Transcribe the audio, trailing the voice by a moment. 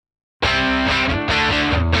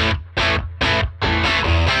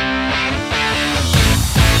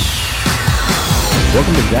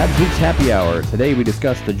Welcome to Gadzooks Happy Hour. Today we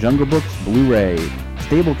discuss the Jungle Books Blu-ray,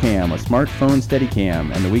 StableCam, a smartphone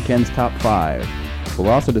Steadicam, and the weekend's top 5. We'll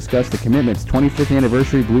also discuss the Commitment's 25th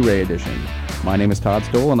anniversary Blu-ray edition. My name is Todd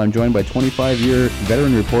Stoll, and I'm joined by 25-year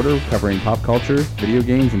veteran reporter covering pop culture, video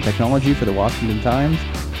games, and technology for the Washington Times,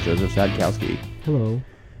 Joseph Sadkowski. Hello.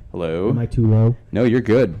 Hello. Am I too low? No, you're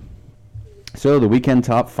good. So the weekend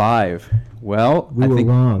top 5. Well, We were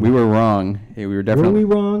wrong. We were wrong. Yeah, we were definitely.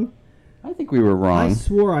 Were we wrong? I think we were wrong. I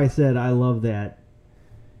swore I said I love that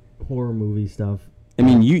horror movie stuff. I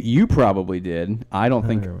mean, you probably did. I don't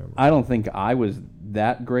think remember. I don't think I was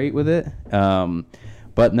that great with it.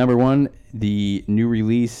 But number one, the new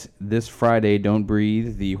release this Friday, Don't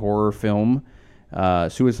Breathe, the horror film,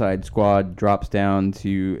 Suicide Squad drops down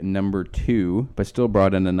to number 2, but still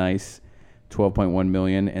brought in a nice 12.1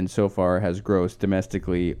 million, and so far has grossed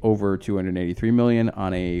domestically over 283 million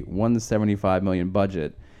on a 175 million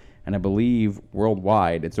budget. And I believe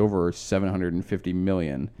worldwide it's over 750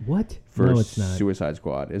 million. What? For No, it's not. Suicide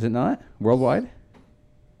Squad. Is it not? Worldwide?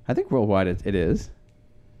 I think worldwide it is.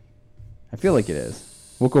 I feel like it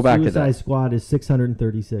is. We'll go back to Suicide that. Squad is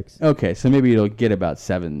 636, Okay, so maybe it'll get about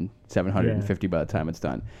 750 by the time it's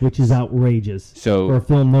done. which is outrageous So- for a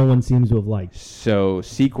film no one seems to have liked. So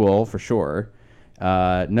sequel for sure.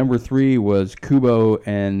 Number 3 was Kubo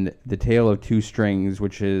and the Tale of Two Strings,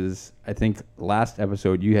 which is, I think, last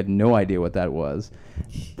episode you had no idea what that was.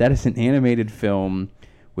 That is an animated film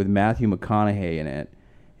with Matthew McConaughey in it,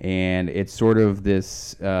 and it's sort of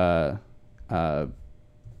this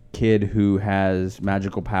kid who has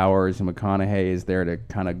magical powers, and McConaughey is there to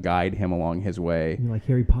kind of guide him along his way. You like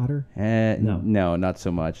Harry Potter? No, not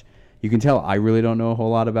so much. You can tell I really don't know a whole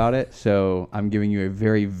lot about it, so I'm giving you a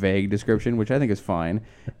very vague description, which I think is fine.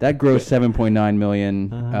 That grossed 7.9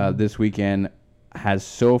 million this weekend, has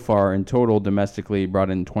so far in total domestically brought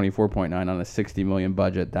in 24.9 on a 60 million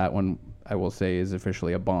budget. That one, I will say, is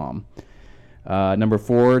officially a bomb. Number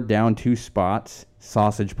 4, down 2 spots,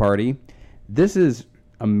 Sausage Party. This is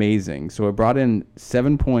amazing. So it brought in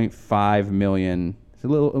 7.5 million, it's a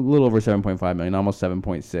little over 7.5 million, almost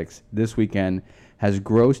 7.6 this weekend. Has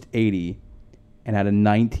grossed 80 and had a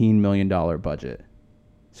 $19 million budget.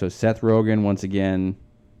 So Seth Rogen, once again,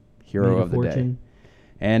 hero of the day.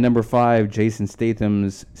 And number 5, Jason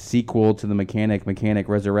Statham's sequel to The Mechanic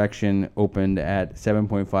Resurrection, opened at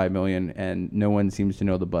 7.5 million, and no one seems to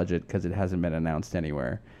know the budget because it hasn't been announced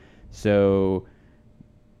anywhere. So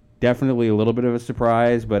definitely a little bit of a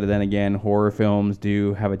surprise, but then again, horror films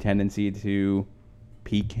do have a tendency to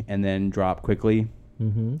peak and then drop quickly.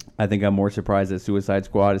 Mm-hmm. I think I'm more surprised that Suicide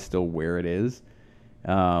Squad is still where it is.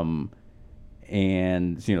 And,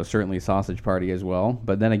 certainly Sausage Party as well.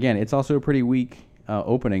 But then again, it's also a pretty weak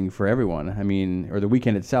opening for everyone. I mean, or the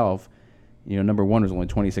weekend itself, number 1 was only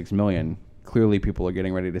 26 million. Clearly people are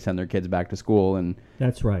getting ready to send their kids back to school. And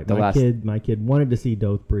That's right. The My kid wanted to see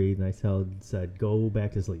Don't Breathe, and I said, go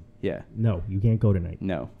back to sleep. yeah, No, you can't go tonight.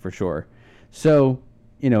 no, for sure. So,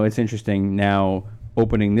 it's interesting now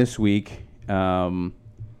opening this week.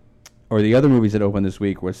 Or the other movies that opened this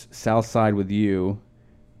week was South Side with You,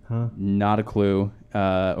 Huh? not a clue,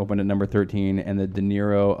 opened at number 13, and the De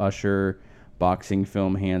Niro Usher boxing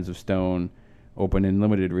film Hands of Stone opened in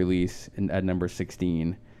limited release at number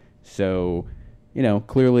 16. So,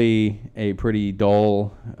 clearly a pretty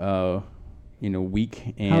dull,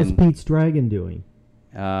 week. And How's Pete's Dragon doing?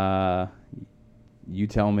 You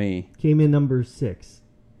tell me. Came in number 6.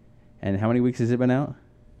 And how many weeks has it been out?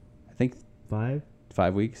 I think 5?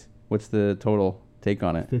 5 weeks. What's the total take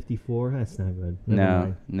on it? 54? That's not good. Never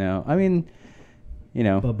mind. No. I mean,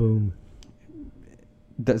 Ba-boom.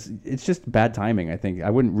 it's just bad timing, I think. I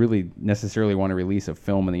wouldn't really necessarily want to release a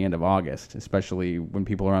film in the end of August, especially when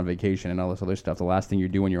people are on vacation and all this other stuff. The last thing you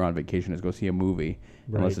do when you're on vacation is go see a movie,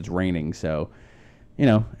 unless it's raining. So,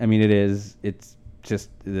 it's just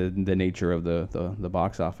the nature of the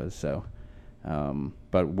box office. So,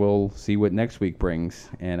 but we'll see what next week brings.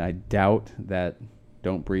 And I doubt that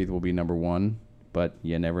Don't Breathe will be number 1, but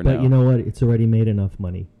you never know. But you know what? It's already made enough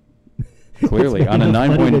money. Clearly, on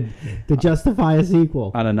a to justify a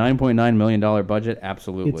sequel. on a $9.9 million budget,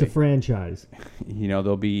 absolutely. It's a franchise.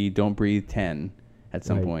 There'll be Don't Breathe 10 at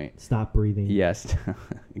some Right. point. Stop breathing. Yes,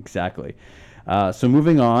 exactly. So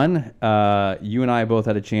moving on, you and I both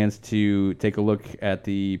had a chance to take a look at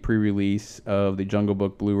the pre-release of the Jungle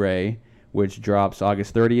Book Blu-ray, which drops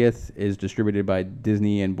August 30th, is distributed by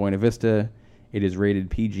Disney and Buena Vista. It is rated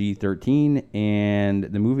PG-13, and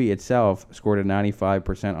the movie itself scored a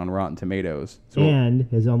 95% on Rotten Tomatoes. So, And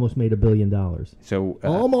has almost made $1 billion. So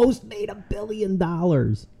Almost made $1 billion.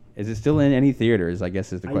 Is it still in any theaters? I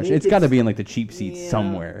guess is the question. think It's got to it's- be in like the cheap seats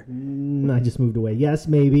somewhere. I just moved away. Yes,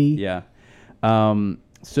 maybe. Yeah.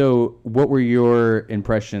 So, what were your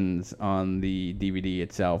impressions on the DVD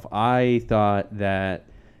itself? I thought that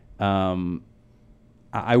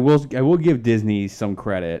I will give Disney some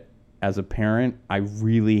credit. As a parent, I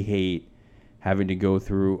really hate having to go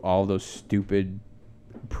through all those stupid,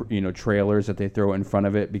 trailers that they throw in front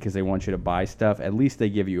of it because they want you to buy stuff. At least they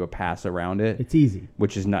give you a pass around it. It's easy.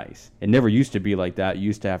 Which is nice. It never used to be like that. You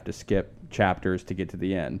used to have to skip chapters to get to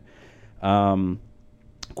the end.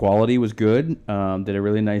 Quality was good. Did a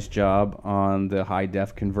really nice job on the high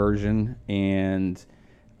def conversion, and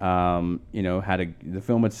the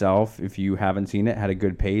film itself, if you haven't seen it, had a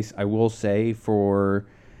good pace. I will say for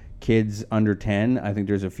kids under 10, I think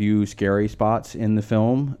there's a few scary spots in the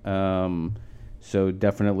film. So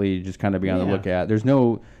definitely just kind of be on the look at. There's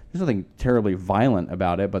nothing terribly violent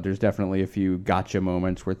about it, but there's definitely a few gotcha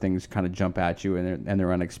moments where things kind of jump at you and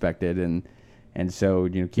they're unexpected, and so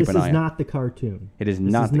keep an eye. This is not the cartoon. It is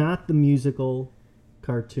This not. is not the musical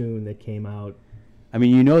cartoon that came out. I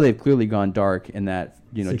mean, they've clearly gone dark in that.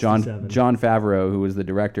 John 67. Favreau, who was the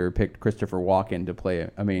director, picked Christopher Walken to play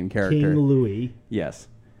a main character. King Louis, Yes,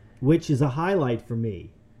 which is a highlight for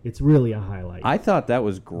me. It's really a highlight. I thought that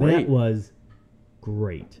was great. That was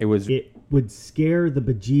great. It was. It would scare the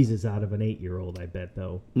bejesus out of an 8-year-old, I bet,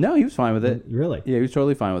 though. No, he was fine with it. Really? Yeah, he was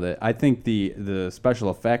totally fine with it. I think the special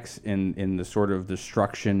effects in the sort of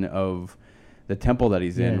destruction of the temple that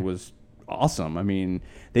he's in was awesome. I mean,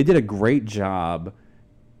 they did a great job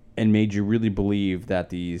and made you really believe that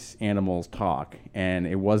these animals talk, and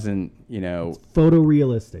it wasn't,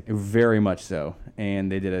 Photorealistic. very much so.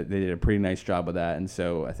 And they did a pretty nice job with that, and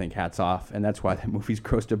so I think hats off. And that's why that movie's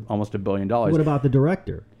grossed almost $1 billion. What about the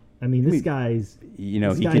director? I mean, this guy's he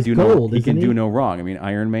guy's can do gold, he can isn't do he? no wrong. I mean,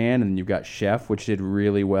 Iron Man, and you've got Chef, which did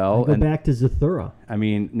really well. Go And back to Zathura. I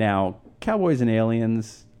mean, now Cowboys and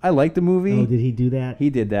Aliens. I like the movie. Oh, did he do that?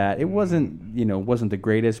 He did that. It wasn't the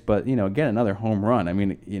greatest, but again, another home run. I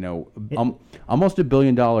mean, almost $1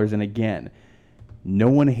 billion, and again, no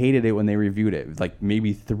one hated it when they reviewed it. Like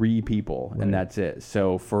maybe 3 people, and that's it.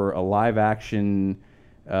 So for a live action,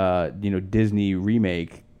 Disney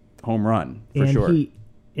remake, home run for sure.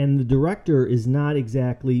 And the director is not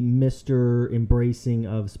exactly Mr. Embracing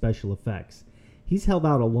of special effects. He's held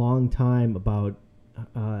out a long time about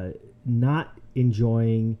not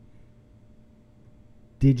enjoying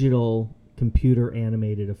digital computer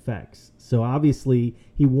animated effects. So obviously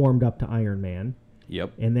he warmed up to Iron Man.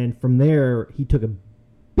 Yep. And then from there he took a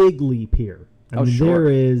big leap here. I mean, sure.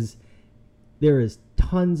 there is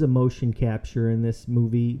tons of motion capture in this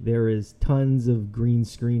movie. There is tons of green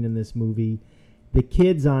screen in this movie. The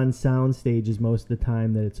kids on sound stages most of the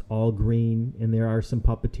time that it's all green, and there are some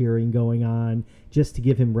puppeteering going on just to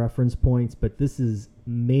give him reference points, but this is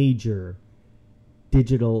major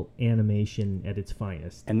digital animation at its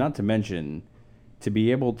finest. And not to mention, to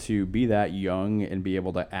be able to be that young and be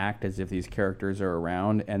able to act as if these characters are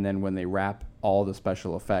around, and then when they wrap all the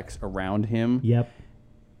special effects around him, Yep.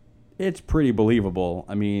 it's pretty believable.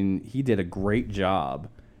 I mean, he did a great job,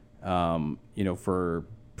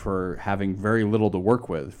 for having very little to work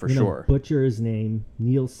with, for sure. Butcher his name,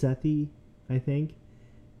 Neil Sethi, I think.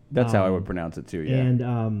 That's how I would pronounce it too, yeah.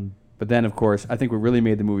 And but then, of course, I think what really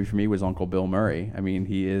made the movie for me was Uncle Bill Murray. I mean,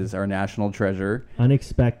 he is our national treasure.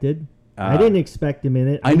 unexpected. I didn't expect him in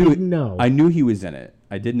it. I didn't know. I knew he was in it.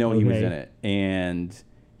 I did know he was Okay. in it. And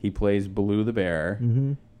he plays Baloo the bear.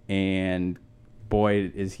 Mm-hmm. And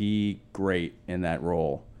boy, is he great in that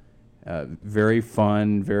role. Very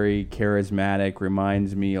fun, very charismatic.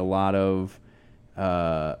 Reminds me a lot of,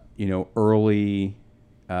 early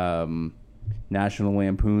National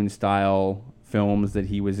Lampoon style films that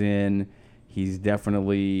he was in. He's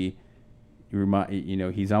definitely,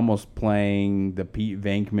 he's almost playing the Pete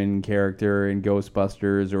Venkman character in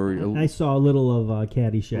Ghostbusters, or I saw a little of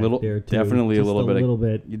Caddyshack there too. Definitely Just a little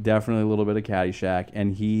bit. Definitely a little bit of Caddyshack,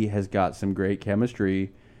 and he has got some great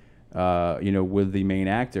chemistry, with the main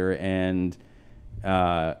actor, and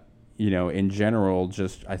in general,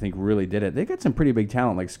 just I think really did it. They got some pretty big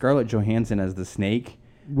talent, like Scarlett Johansson as the Snake.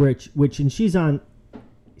 And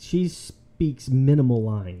she speaks minimal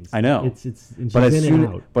lines. I know. And she's in and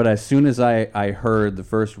out. But as soon as I heard the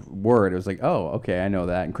first word, it was like, oh, okay, I know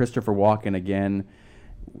that. And Christopher Walken again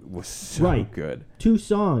was so good. 2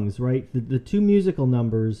 songs, right? The 2 musical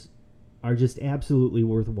numbers are just absolutely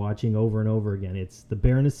worth watching over and over again. It's The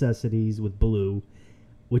Bare Necessities with Baloo,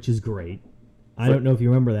 which is great. I don't know if you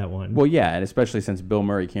remember that one. Well, yeah, and especially since Bill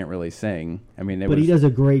Murray can't really sing. I mean, but he does a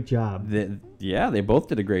great job. They both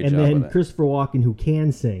did a great job. And then with it. Christopher Walken, who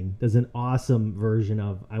can sing, does an awesome version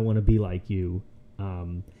of "I Want to Be Like You."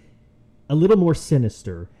 A little more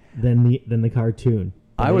sinister than the cartoon.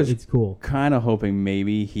 It's cool. Kind of hoping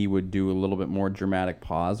maybe he would do a little bit more dramatic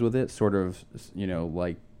pause with it, sort of,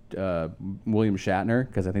 like William Shatner,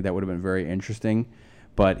 because I think that would have been very interesting.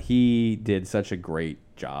 But he did such a great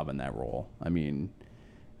job in that role. I mean,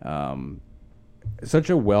 such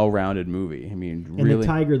a well-rounded movie. I mean, and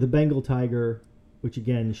really, the Bengal tiger, which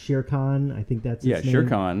again, Shere Khan, I think that's his name. Shere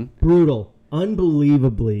Khan. Brutal,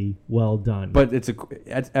 unbelievably well done. But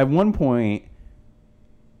at one point,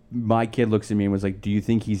 my kid looks at me and was like, "Do you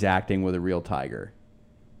think he's acting with a real tiger?"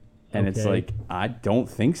 And It's like, I don't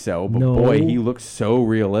think so. But boy, he looks so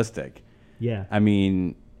realistic. Yeah. I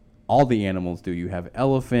mean, all the animals do. You have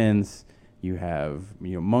elephants, you have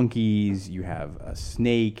monkeys, you have a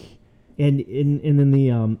snake. And in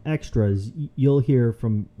the extras, you'll hear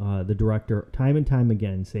from the director time and time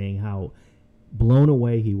again saying how blown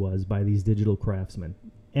away he was by these digital craftsmen.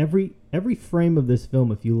 Every frame of this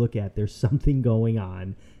film, if you look at, there's something going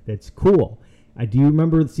on that's cool. Do you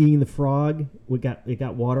remember seeing the frog? It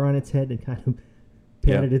got water on its head and kind of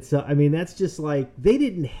patted itself. I mean, that's just like, they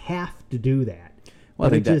didn't have to do that. Well,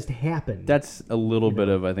 but it just happened. That's a little bit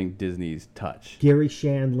of, I think, Disney's touch. Gary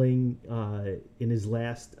Shandling, in his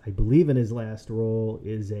last role,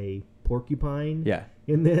 is a porcupine. Yeah.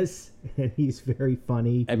 In this, and he's very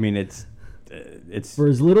funny. I mean, it's for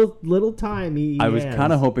his little time. I was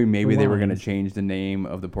kind of hoping maybe they were going to change the name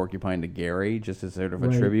of the porcupine to Gary, just as sort of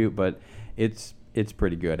a tribute, but it's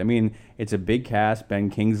pretty good. I mean, it's a big cast. Ben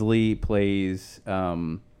Kingsley plays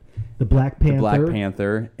the Black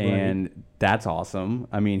Panther, and that's awesome.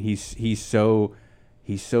 I mean, he's so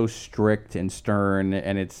strict and stern,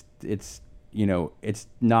 and it's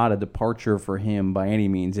not a departure for him by any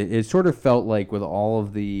means. It sort of felt like with all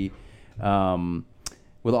the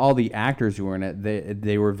actors who were in it,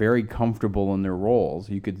 they were very comfortable in their roles.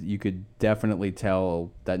 You could definitely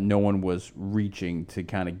tell that no one was reaching to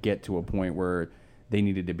kind of get to a point where they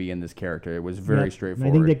needed to be in this character. It was very straightforward.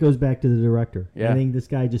 I think that goes back to the director. Yeah. I think this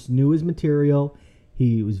guy just knew his material.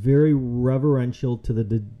 He was very reverential to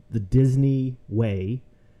the Disney way,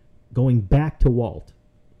 going back to Walt,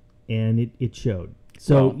 and it showed.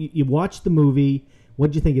 So you watched the movie. What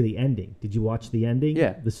did you think of the ending? Did you watch the ending?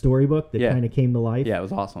 Yeah. The storybook that kind of came to life? Yeah, it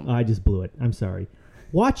was awesome. I just blew it. I'm sorry.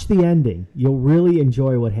 Watch the ending. You'll really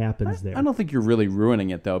enjoy what happens there. I don't think you're really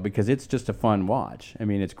ruining it, though, because it's just a fun watch. I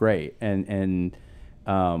mean, it's great. And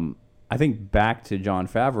I think back to Jon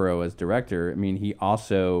Favreau as director, I mean, he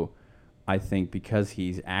also, I think because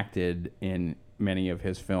he's acted in many of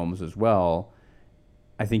his films as well,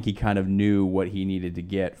 I think he kind of knew what he needed to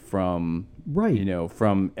get from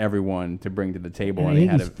from everyone to bring to the table. And I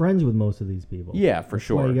think he's friends with most of these people. Yeah, for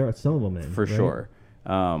sure. Why you got some of them in. For sure.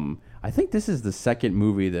 I think this is the second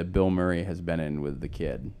movie that Bill Murray has been in with the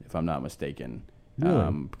kid, if I'm not mistaken.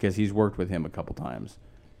 Really? Because he's worked with him a couple times,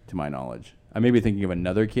 to my knowledge. I may be thinking of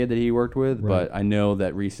another kid that he worked with, but I know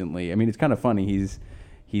that recently. I mean, it's kind of funny.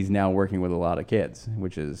 He's now working with a lot of kids,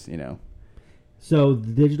 which is, So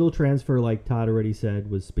the digital transfer, like Todd already said,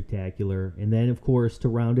 was spectacular. And then, of course, to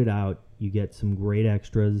round it out, you get some great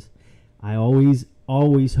extras. I always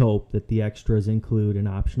hope that the extras include an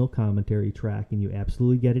optional commentary track, and you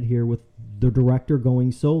absolutely get it here with the director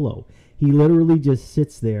going solo. He literally just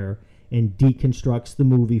sits there and deconstructs the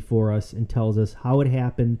movie for us and tells us how it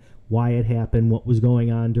happened, why it happened, what was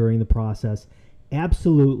going on during the process.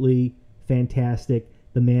 Absolutely fantastic.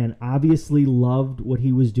 The man obviously loved what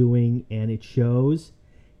he was doing, and it shows.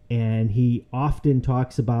 And he often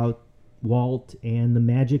talks about Walt and the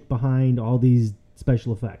magic behind all these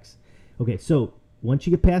special effects. Okay, so once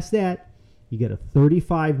you get past that, you get a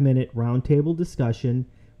 35-minute roundtable discussion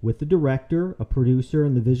with the director, a producer,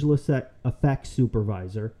 and the visual effects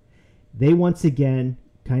supervisor. They once again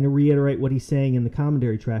kind of reiterate what he's saying in the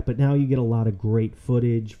commentary track, but now you get a lot of great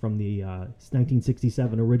footage from the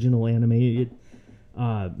 1967 original animated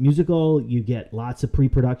musical. You get lots of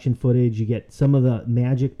pre-production footage. You get some of the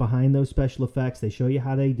magic behind those special effects. They show you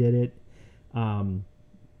how they did it.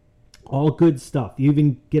 All good stuff. You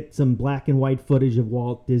even get some black and white footage of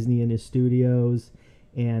Walt Disney in his studios,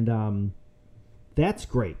 and that's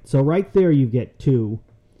great. So right there, you get two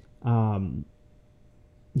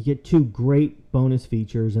great bonus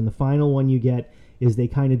features, and the final one you get is they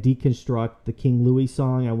kind of deconstruct the King Louis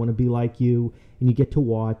song, "I Want to Be Like You," and you get to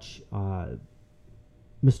watch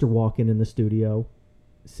Mr. Walken in the studio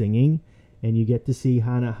singing, and you get to see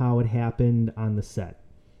how it happened on the set.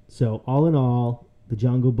 So all in all, The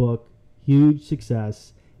Jungle Book, Huge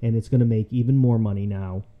success, and it's going to make even more money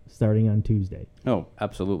now, starting on Tuesday. Oh,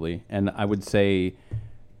 absolutely. And I would say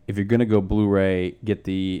if you're going to go Blu-ray, get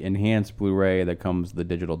the enhanced Blu-ray that comes the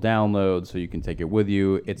digital download so you can take it with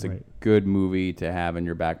you. It's a good movie to have in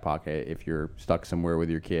your back pocket if you're stuck somewhere with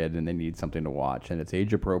your kid and they need something to watch. And it's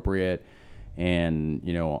age appropriate and,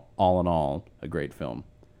 all in all, a great film.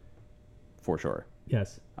 For sure.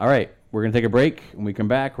 Yes. All right. We're going to take a break. When we come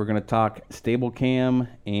back, we're going to talk StableCam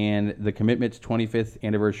and the Commitment's 25th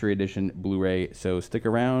Anniversary Edition Blu-ray. So stick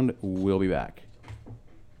around. We'll be back.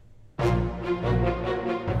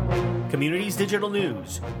 Communities Digital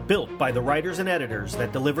News, built by the writers and editors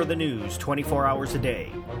that deliver the news 24 hours a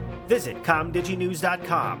day. Visit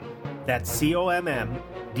comdiginews.com. That's COMMDIGI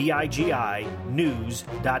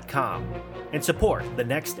news.com. And support the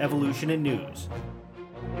next evolution in news.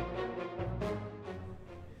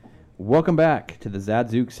 Welcome back to the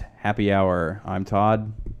Zadzooks Happy Hour. I'm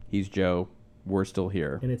Todd. He's Joe. We're still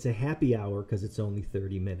here. And it's a happy hour because it's only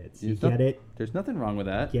 30 minutes. You get it? There's nothing wrong with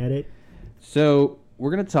that. Get it? So we're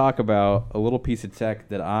going to talk about a little piece of tech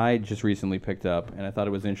that I just recently picked up, and I thought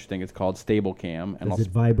it was interesting. It's called StableCam. And Does it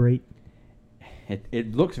vibrate?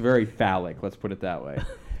 It looks very phallic, let's put it that way.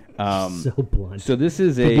 So blunt. So this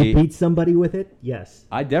is Could you beat somebody with it? Yes.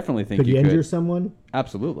 I definitely think Could you could. injure someone?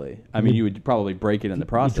 Absolutely. I mean, you would probably break it in the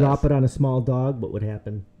process. You drop it on a small dog, what would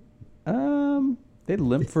happen? They'd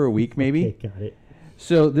limp for a week, maybe. Okay, got it.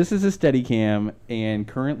 So this is a Steadicam, and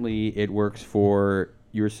currently it works for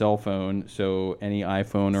your cell phone, so any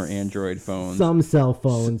iPhone or Android phones. Some cell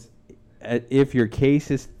phones. If your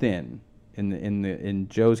case is thin, in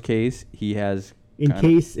Joe's case, he has in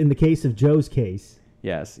the case of Joe's case.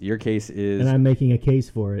 Yes, your case is, and I'm making a case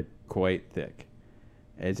for it, quite thick.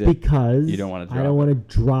 Because you don't want to. I don't want to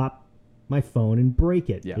drop my phone and break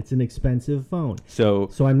it. Yeah. It's an expensive phone. So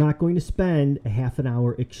I'm not going to spend a half an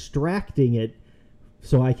hour extracting it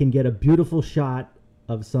so I can get a beautiful shot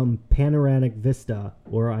of some panoramic vista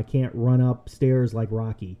where I can't run upstairs like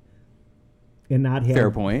Rocky and not have fair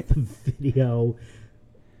point video.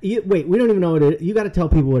 Wait, we don't even know what it is. You got to tell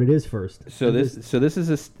people what it is first. So this is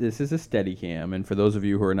a Steadicam, and for those of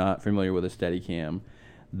you who are not familiar with a Steadicam,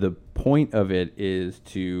 the point of it is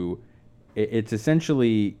it's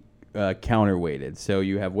essentially counterweighted. So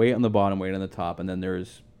you have weight on the bottom, weight on the top, and then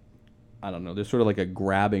there's sort of like a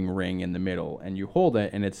grabbing ring in the middle, and you hold it,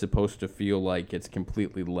 and it's supposed to feel like it's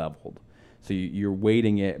completely leveled. So you're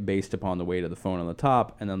weighting it based upon the weight of the phone on the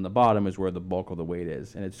top, and then the bottom is where the bulk of the weight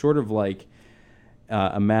is. And it's sort of like,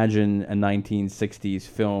 imagine a 1960s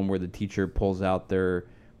film where the teacher pulls out their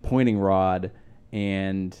pointing rod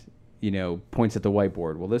and, points at the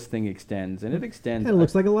whiteboard. Well, this thing extends, and it extends. It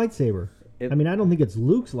looks like a lightsaber. I don't think it's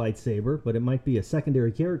Luke's lightsaber, but it might be a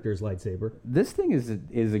secondary character's lightsaber. This thing is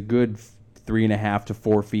a good 3.5 to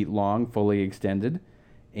 4 feet long, fully extended.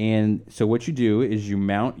 And so what you do is you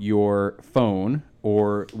mount your phone,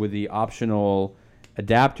 or with the optional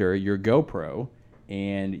adapter, your GoPro,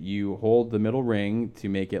 and you hold the middle ring to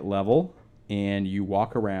make it level, and you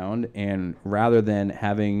walk around, and rather than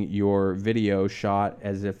having your video shot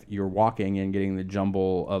as if you're walking and getting the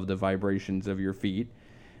jumble of the vibrations of your feet,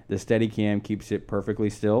 the Steadicam keeps it perfectly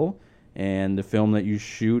still, and the film that you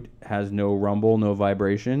shoot has no rumble, no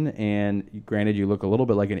vibration, and granted, you look a little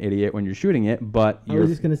bit like an idiot when you're shooting it, but I was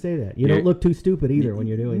just going to say that. You don't look too stupid either when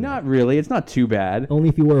you're doing Not really. It's not too bad. Only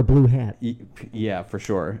if you wear a blue hat. Yeah, for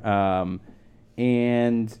sure.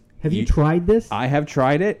 And have you tried this? I have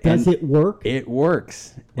tried it. Does it work? It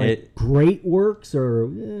works. Great works,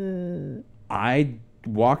 or I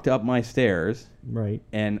walked up my stairs, right,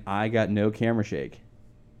 and I got no camera shake.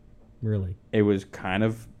 Really? It kind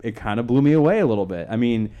of blew me away a little bit. I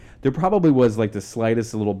mean, there probably was like the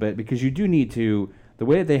slightest little bit, because you do need to, the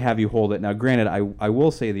way that they have you hold it. Now, granted, I will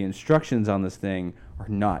say the instructions on this thing are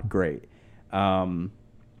not great.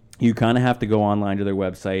 You kind of have to go online to their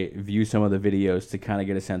website, view some of the videos to kind of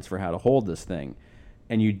get a sense for how to hold this thing.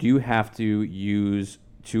 And you do have to use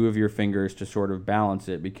 2 of your fingers to sort of balance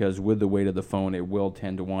it, because with the weight of the phone, it will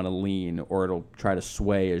tend to want to lean, or it'll try to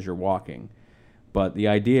sway as you're walking. But the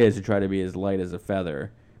idea is to try to be as light as a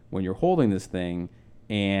feather when you're holding this thing,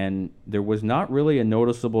 and there was not really a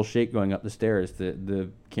noticeable shake going up the stairs.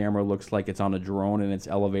 The camera looks like it's on a drone and it's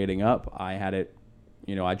elevating up. I had it,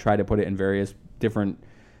 I tried to put it in various different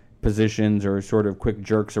positions or sort of quick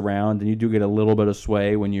jerks around, and you do get a little bit of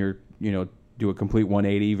sway when you're, do a complete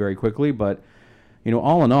 180 very quickly. But,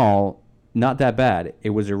 all in all, not that bad. It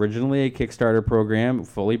was originally a Kickstarter program,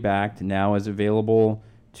 fully backed, now is available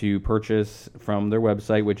to purchase from their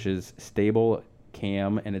website, which is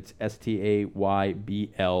StableCam, and it's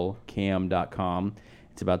STAYBL cam.com.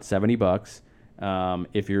 It's about $70.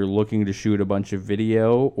 If you're looking to shoot a bunch of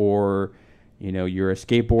video, or you're a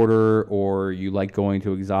skateboarder, or you like going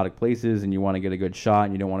to exotic places and you want to get a good shot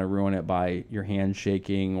and you don't want to ruin it by your hand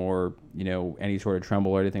shaking or any sort of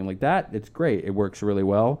tremble or anything like that, it's great. It works really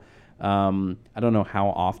well. I don't know how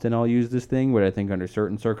often I'll use this thing, but I think under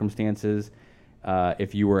certain circumstances,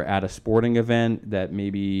 if you were at a sporting event that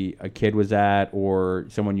maybe a kid was at or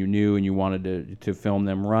someone you knew and you wanted to film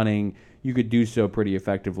them running, you could do so pretty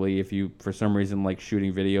effectively if you, for some reason, like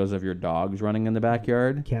shooting videos of your dogs running in the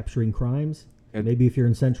backyard. Capturing crimes. Maybe if you're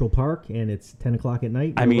in Central Park and it's 10 o'clock at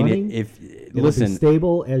night, running, it'll be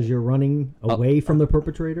stable as you're running away from the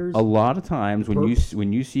perpetrators. A lot of times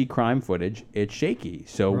when you see crime footage, it's shaky.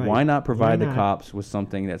 So why not provide the cops with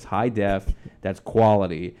something that's high def, that's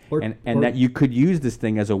quality, and that you could use this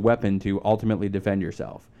thing as a weapon to ultimately defend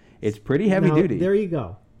yourself. It's pretty heavy duty. There you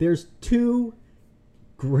go. There's two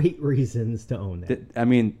great reasons to own that.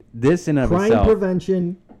 This in and of itself. Crime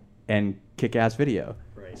prevention. And kick-ass video.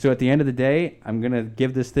 So at the end of the day, I'm going to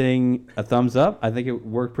give this thing a thumbs up. I think it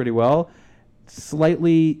worked pretty well.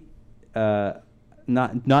 Slightly not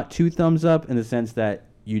 2 thumbs up in the sense that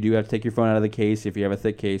you do have to take your phone out of the case if you have a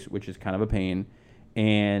thick case, which is kind of a pain.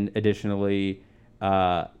 And additionally,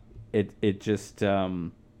 it just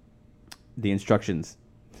the instructions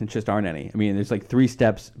just aren't any. There's like 3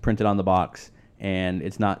 steps printed on the box, and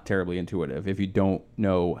it's not terribly intuitive if you don't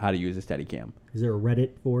know how to use a Steadicam. Is there a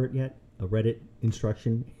Reddit for it yet? A Reddit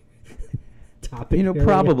instruction topic?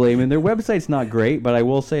 Probably. Their website's not great, but I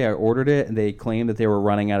will say I ordered it and they claimed that they were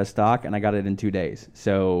running out of stock, and I got it in 2 days.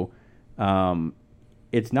 So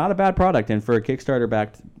it's not a bad product, and for a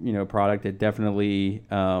Kickstarter-backed product, it definitely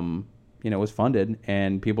was funded,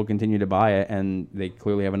 and people continue to buy it, and they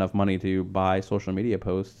clearly have enough money to buy social media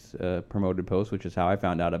posts, promoted posts, which is how I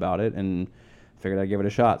found out about it, and figured I'd give it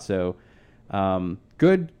a shot. So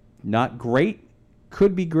good, not great.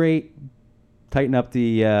 Could be great. Tighten up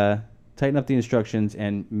the instructions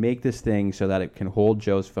and make this thing so that it can hold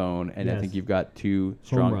Joe's phone. And yes. I think you've got 2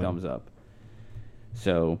 strong thumbs up.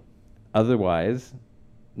 So, otherwise,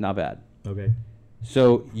 not bad. Okay.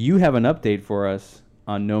 So you have an update for us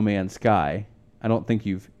on No Man's Sky. I don't think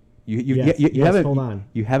you haven't. Hold on.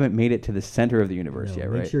 You haven't made it to the center of the universe yet,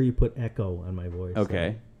 right? Make sure you put echo on my voice.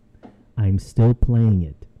 Okay. So. I'm still playing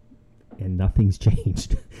it. And nothing's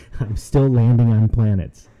changed. I'm still landing on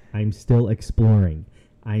planets. I'm still exploring.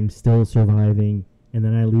 I'm still surviving. And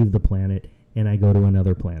then I leave the planet and I go to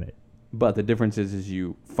another planet. But the difference is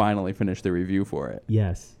you finally finished the review for it.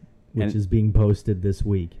 Yes, which is being posted this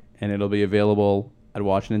week. And it'll be available at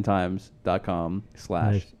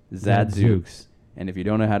WashingtonTimes.com/Zadzooks. And if you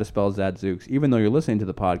don't know how to spell Zadzooks, even though you're listening to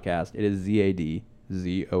the podcast, it is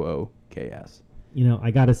ZADZOOKS.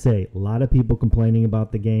 I got to say, a lot of people complaining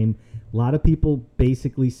about the game. A lot of people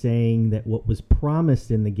basically saying that what was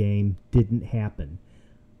promised in the game didn't happen.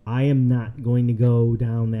 I am not going to go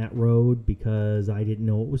down that road because I didn't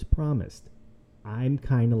know what was promised. I'm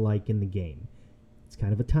kind of liking the game. It's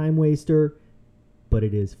kind of a time waster, but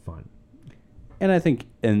it is fun. And I think,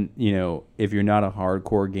 if you're not a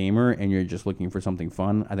hardcore gamer and you're just looking for something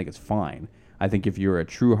fun, I think it's fine. I think if you're a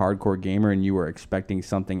true hardcore gamer and you were expecting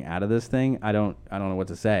something out of this thing, I don't know what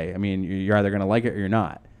to say. You're either going to like it or you're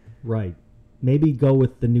not. Right. Maybe go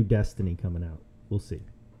with the new Destiny coming out. We'll see.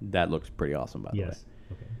 That looks pretty awesome, by the way. Yes.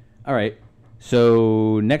 Okay. All right.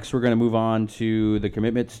 So next we're going to move on to the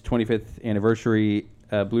Commitment's 25th anniversary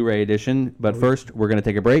Blu-ray edition. But first, we're going to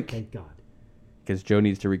take a break. Thank God. Because Joe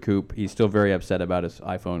needs to recoup. He's still very upset about his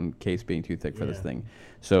iPhone case being too thick for this thing.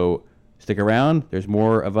 So stick around. There's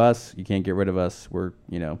more of us. You can't get rid of us. We're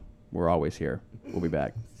always here. We'll be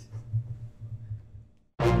back.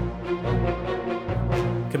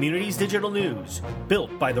 Communities Digital News,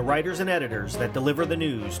 built by the writers and editors that deliver the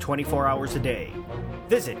news 24 hours a day.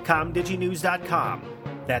 Visit ComDigiNews.com.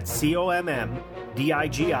 That's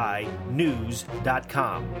COMMDIGI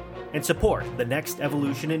news.com. And support the next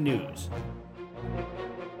evolution in news.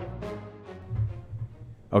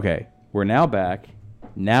 Okay, we're now back.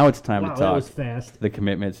 Now it's time to talk. That was fast. The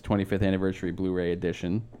Commitment's 25th anniversary Blu-ray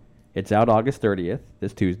edition. It's out August 30th,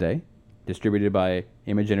 this Tuesday. Distributed by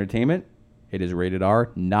Image Entertainment. It is rated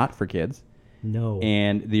R, not for kids. No.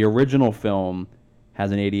 And the original film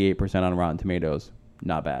has an 88% on Rotten Tomatoes.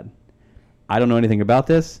 Not bad. I don't know anything about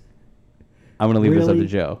this. I'm going to leave this up to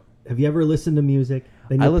Joe. Have you ever listened to music?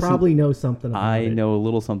 Then you probably know something about it. I know a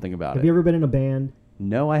little something about it. Have you ever been in a band?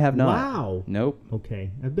 No, I have not. Wow. Nope.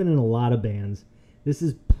 Okay. I've been in a lot of bands. This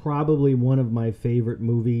is probably one of my favorite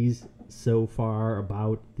movies so far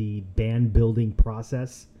about the band building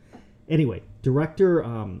process. Anyway, director,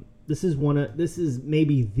 this is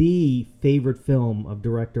maybe the favorite film of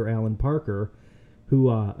director Alan Parker. who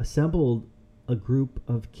assembled a group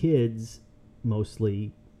of kids,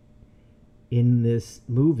 mostly, in this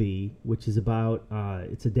movie, which is about,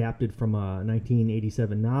 it's adapted from a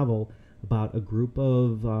 1987 novel about a group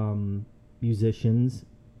of musicians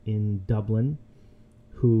in Dublin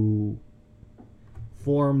who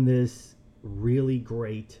form this really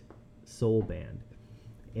great soul band.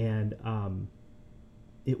 And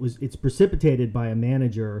it's precipitated by a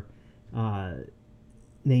manager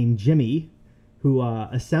named Jimmy, who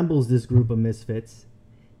assembles this group of misfits,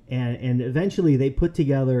 and eventually they put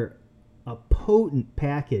together a potent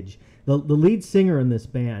package. The lead singer in this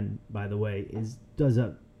band, by the way, does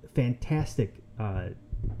a fantastic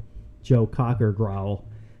Joe Cocker growl.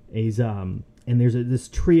 He's and there's this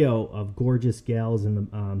trio of gorgeous gals in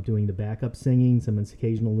the doing the backup singing, someone's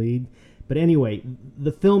occasional lead. But anyway,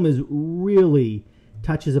 the film is really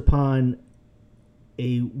touches upon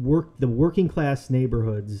the working class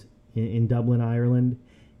neighborhoods in Dublin, Ireland,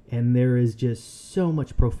 and there is just so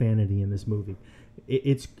much profanity in this movie.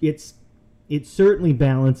 It certainly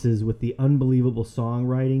balances with the unbelievable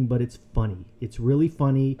songwriting, but it's funny. It's really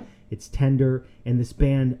funny. It's tender, and this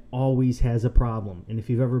band always has a problem. And if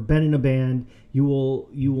you've ever been in a band, you will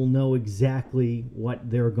know exactly what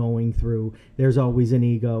they're going through. There's always an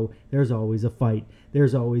ego. There's always a fight.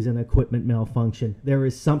 There's always an equipment malfunction. There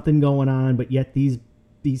is something going on, but yet these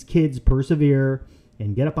kids persevere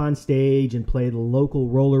and get up on stage and play the local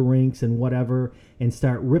roller rinks and whatever, and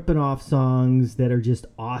start ripping off songs that are just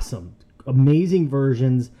awesome. Amazing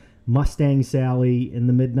versions. Mustang Sally, In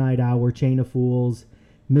the Midnight Hour, Chain of Fools,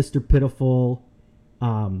 Mr. Pitiful,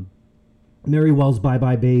 Mary Wells' Bye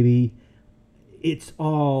Bye Baby. It's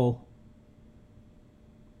all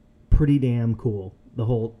pretty damn cool, the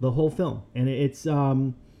whole film. And it's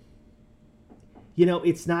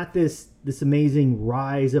it's not this amazing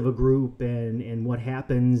rise of a group and what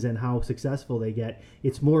happens and how successful they get.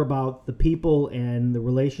 It's more about the people and the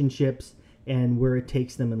relationships and where it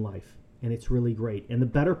takes them in life. And it's really great. And the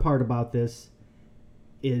better part about this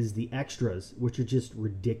is the extras, which are just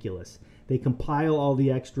ridiculous. They compile all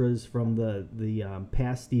the extras from the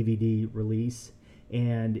past DVD release,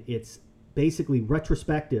 and it's basically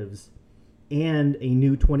retrospectives and a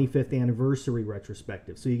new 25th anniversary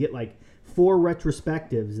retrospective. So you get like 4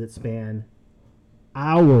 retrospectives that span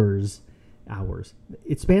hours.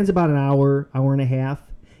 It spans about an hour and a half.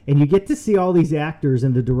 And you get to see all these actors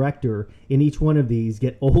and the director in each one of these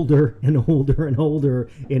get older and older and older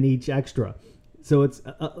in each extra. So it's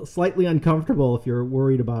slightly uncomfortable if you're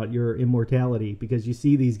worried about your immortality, because you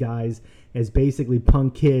see these guys as basically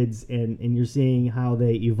punk kids, and you're seeing how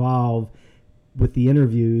they evolve with the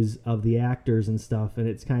interviews of the actors and stuff, and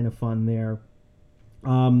it's kind of fun there.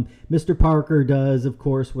 Mr. Parker does, of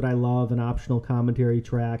course, what I love, an optional commentary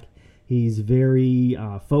track. He's very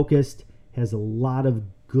focused, has a lot of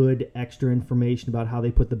good extra information about how they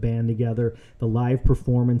put the band together, the live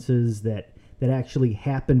performances that actually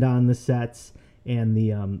happened on the sets, and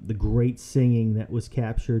the great singing that was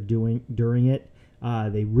captured during it.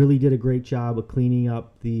 They really did a great job of cleaning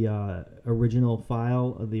up the original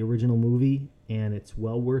file of the original movie, and it's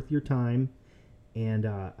well worth your time, and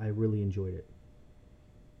I really enjoyed it.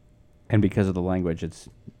 And because of the language, it's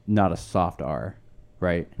not a soft R,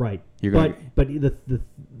 right? Right. But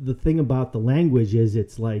the thing about the language is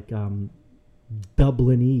it's like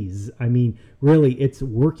Dublinese. I mean, really, it's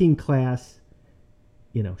working class,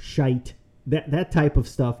 shite. That type of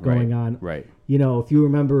stuff going on. Right. If you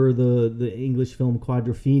remember the English film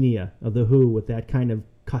Quadrophenia of The Who, with that kind of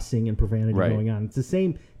cussing and profanity going on. It's the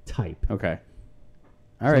same type. Okay.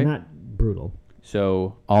 All right. Not brutal.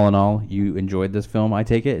 So, all in all, you enjoyed this film, I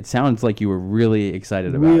take it? It sounds like you were really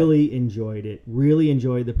excited about it. Really enjoyed it. Really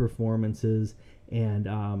enjoyed the performances.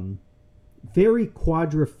 And very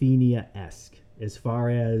Quadrophenia-esque as far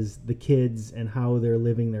as the kids and how they're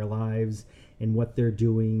living their lives and what they're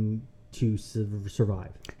doing to survive.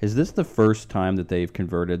 Is this the first time that they've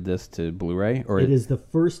converted this to Blu-ray? Or it is the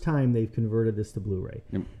first time they've converted this to Blu-ray.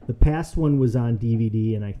 Yep. The past one was on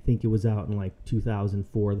DVD, and I think it was out in like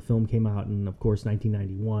 2004. The film came out in, of course,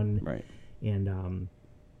 1991. Right. And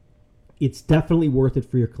it's definitely worth it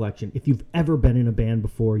for your collection. If you've ever been in a band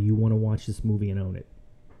before, you want to watch this movie and own it.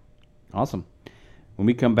 Awesome. When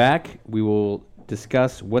we come back, we will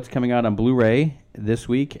discuss what's coming out on Blu-ray this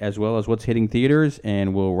week, as well as what's hitting theaters,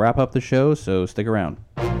 and we'll wrap up the show, so stick around.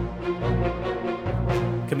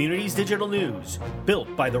 Communities Digital News,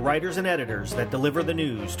 built by the writers and editors that deliver the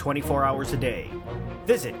news 24 hours a day.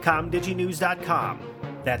 Visit comdiginews.com.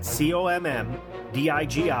 That's COMMDIGI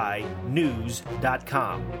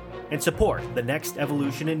news.com. And support the next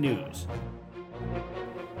evolution in news.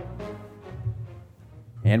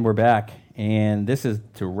 And we're back. And this is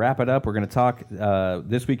to wrap it up. We're going to talk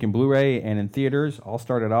this week in Blu-ray and in theaters. I'll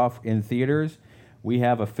start it off in theaters. We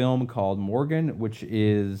have a film called Morgan, which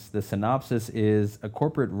is, the synopsis is, a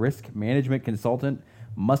corporate risk management consultant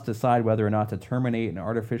must decide whether or not to terminate an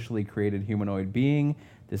artificially created humanoid being.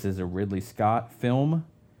 This is a Ridley Scott film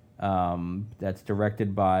that's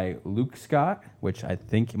directed by Luke Scott, which I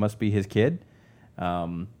think must be his kid.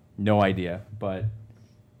 No idea, but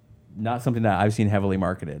not something that I've seen heavily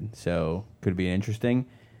marketed, so could be interesting.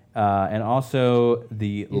 And also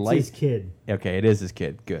It's his kid. Okay, it is his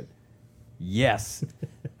kid. Good. Yes.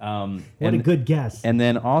 What a good guess. And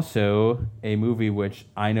then also a movie which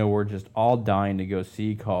I know we're just all dying to go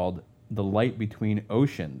see called The Light Between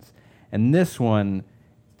Oceans. And this one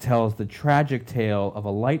tells the tragic tale of a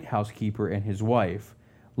lighthouse keeper and his wife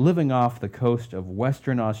living off the coast of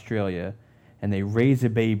Western Australia, and they raise a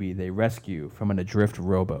baby they rescue from an adrift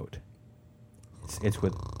rowboat. It's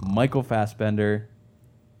with Michael Fassbender.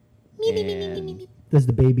 Does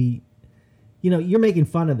the baby... You know, you're making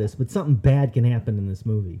fun of this, but something bad can happen in this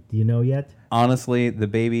movie. Do you know yet? Honestly, the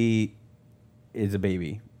baby is a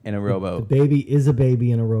baby in a rowboat. The baby is a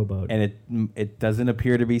baby in a rowboat. And it doesn't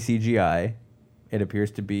appear to be CGI. It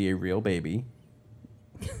appears to be a real baby.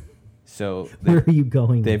 So where are you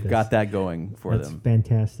going? They've got that going for them. That's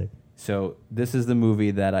fantastic. So this is the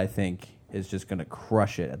movie that I think is just going to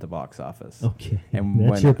crush it at the box office. Okay. And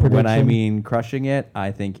That's your prediction? when I mean crushing it,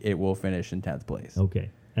 I think it will finish in 10th place.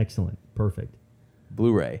 Okay. Excellent. Perfect.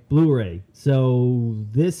 Blu-ray. So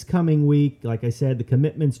this coming week, like I said, The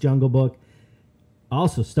Commitments, Jungle Book.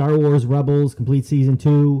 Also, Star Wars Rebels, complete season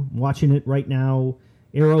 2. I'm watching it right now.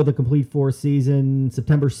 Arrow, the complete 4th season.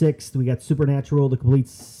 September 6th, we got Supernatural, the complete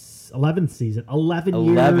 11th season. 11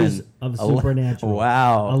 years of Supernatural.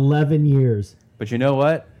 Wow. 11 years. But you know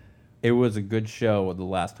what? It was a good show the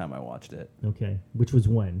last time I watched it. Okay. Which was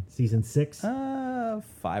when? Season 6? 5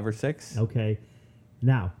 or 6. Okay.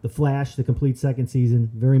 Now, The Flash, the complete 2nd season.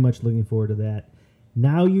 Very much looking forward to that.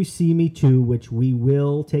 Now You See Me Too, which we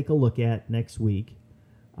will take a look at next week.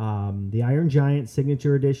 The Iron Giant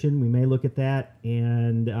Signature Edition, we may look at that.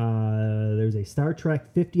 And there's a Star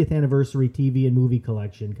Trek 50th Anniversary TV and movie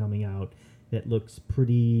collection coming out that looks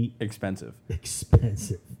pretty... Expensive.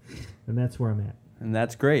 And that's where I'm at. And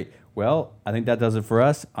that's great. Well, I think that does it for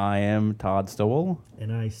us. I am Todd Stowell.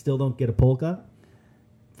 And I still don't get a polka.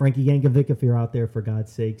 Frankie Yankovic, if you're out there, for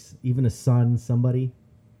God's sakes. Even a son, somebody.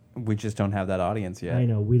 We just don't have that audience yet. I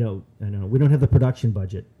know, we don't. We don't have the production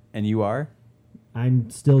budget. And you are? I'm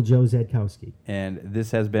still Joe Zadkowski. And this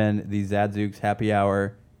has been the Zadzooks Happy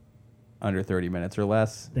Hour, under 30 minutes or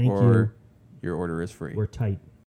less. Thank you. Or your order is free. We're tight.